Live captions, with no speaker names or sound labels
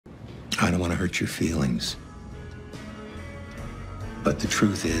I don't want to hurt your feelings. But the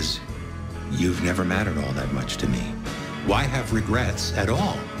truth is, you've never mattered all that much to me. Why have regrets at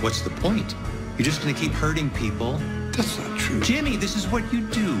all? What's the point? You're just going to keep hurting people. That's not true. Jimmy, this is what you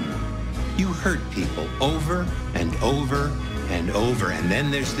do. You hurt people over and over and over, and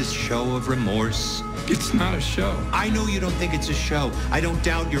then there's this show of remorse. It's not a show. I know you don't think it's a show. I don't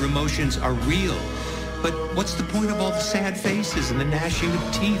doubt your emotions are real. But what's the point of all the sad faces and the gnashing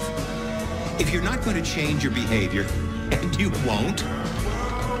of teeth? If you're not going to change your behavior, and you won't,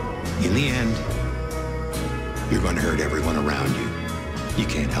 in the end, you're going to hurt everyone around you. You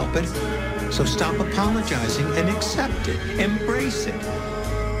can't help it. So stop apologizing and accept it. Embrace it.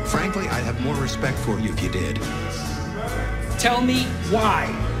 Frankly, I'd have more respect for you if you did. Tell me why.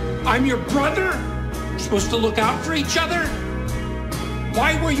 I'm your brother? We're supposed to look out for each other?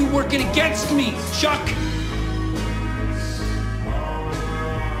 Why were you working against me, Chuck?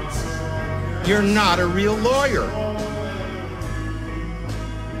 You're not a real lawyer.